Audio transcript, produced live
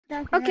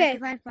stuff. Okay,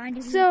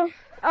 so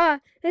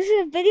this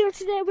is a video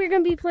today. We're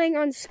gonna be playing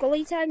on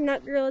skully tag,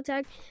 not gorilla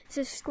tag. It's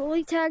a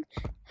skully tag.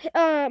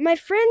 My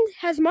friend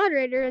has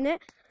moderator in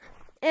it,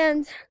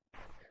 and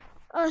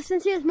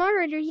since he has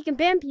moderator, he can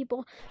ban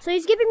people. So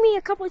he's giving me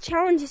a couple of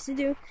challenges to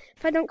do.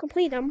 If I don't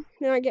complete them,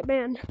 then I get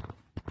banned.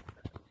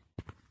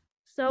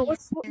 So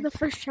what's the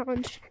first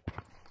challenge?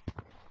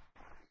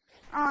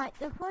 Alright,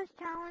 the first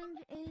challenge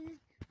is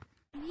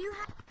you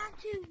have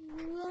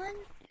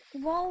to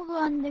wall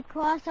run the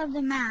cross of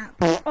the map.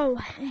 Oh,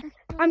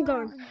 I'm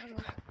going.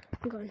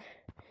 I'm going.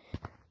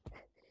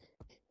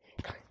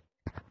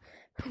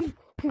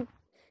 Oh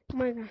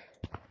my god.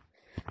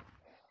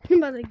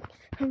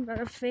 I'm about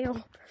to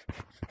fail.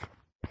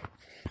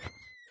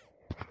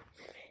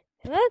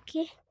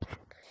 Okay.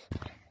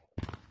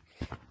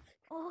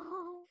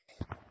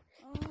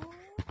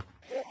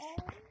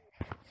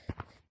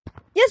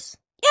 Yes!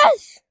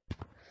 Yes!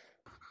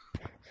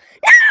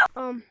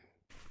 No!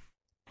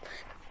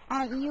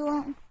 You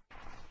won't.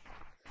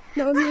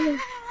 No.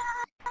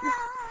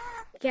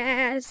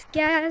 Gas.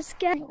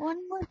 One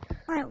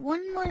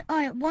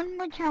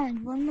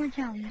more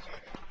challenge.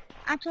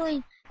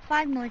 Actually,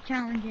 5 more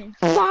challenges.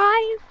 5?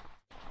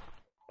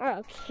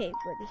 Okay,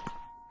 buddy.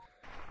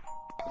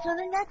 So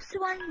the next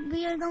one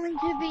we are going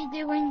to be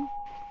doing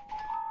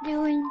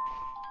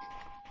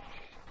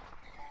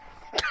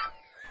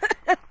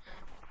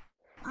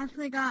I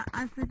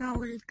forgot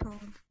what it's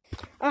called.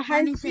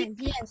 Simon says,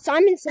 yes.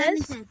 Simon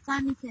says?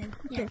 Simon says.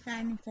 Yes,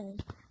 Simon says.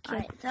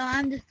 Alright, so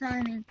I'm the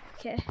Simon.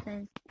 Okay.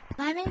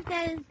 Simon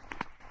says,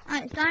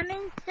 alright,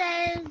 Simon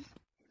says,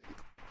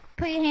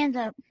 put your hands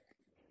up.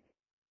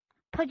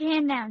 Put your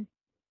hand down.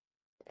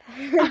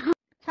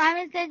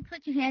 Simon says,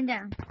 put your hand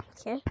down.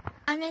 Okay.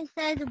 Simon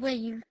says,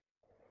 wave.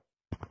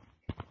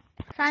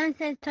 Simon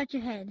says, touch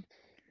your head.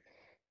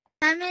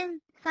 Simon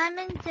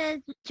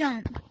says,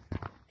 jump.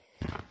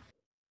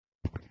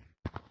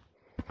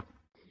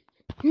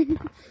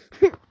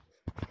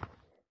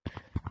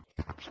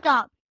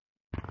 Stop.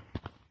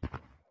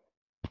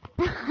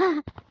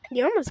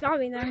 You almost got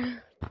me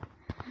there.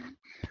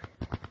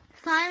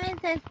 Simon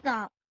says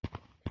stop.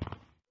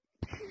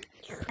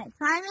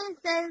 Simon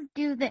says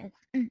do this.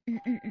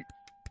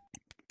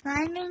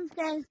 Simon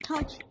says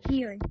touch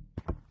here.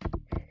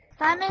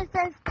 Simon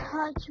says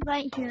touch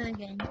right here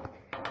again.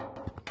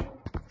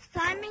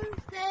 Simon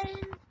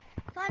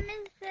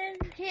says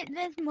hit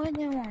this more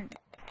than once.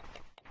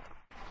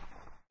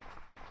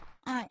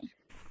 Alright.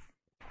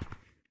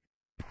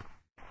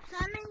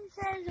 Simon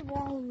says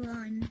wall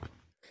run.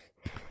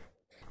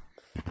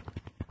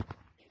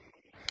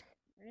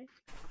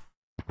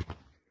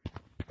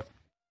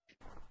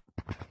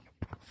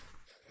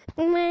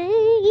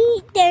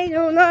 They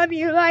don't love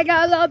you like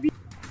I love you.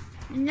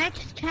 The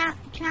next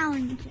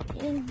challenge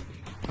is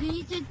you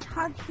need to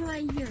touch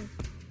right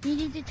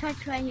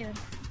here.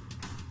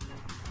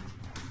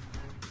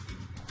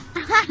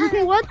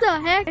 What the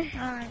heck?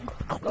 Alright.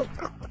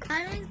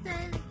 Simon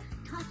says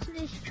touch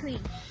this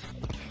tree.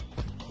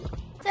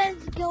 Says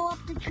go up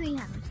the tree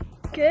house.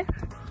 Okay.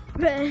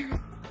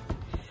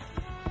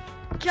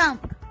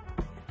 Jump.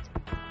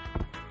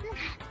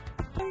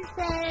 It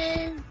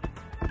says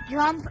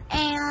jump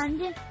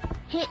and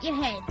hit your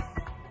head.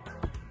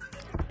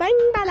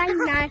 Bang bang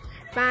bang.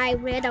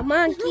 Fight with a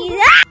monkey.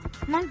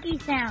 Monkey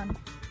sound.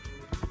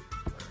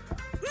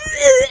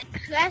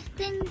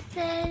 Preston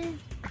says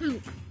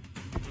poop.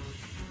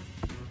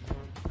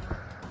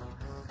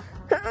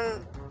 I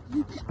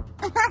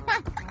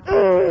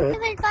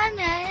didn't say 5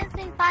 minutes,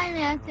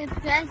 I said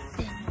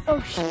Preston.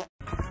 Oh shit.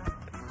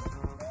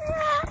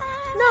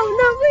 No,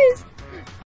 please.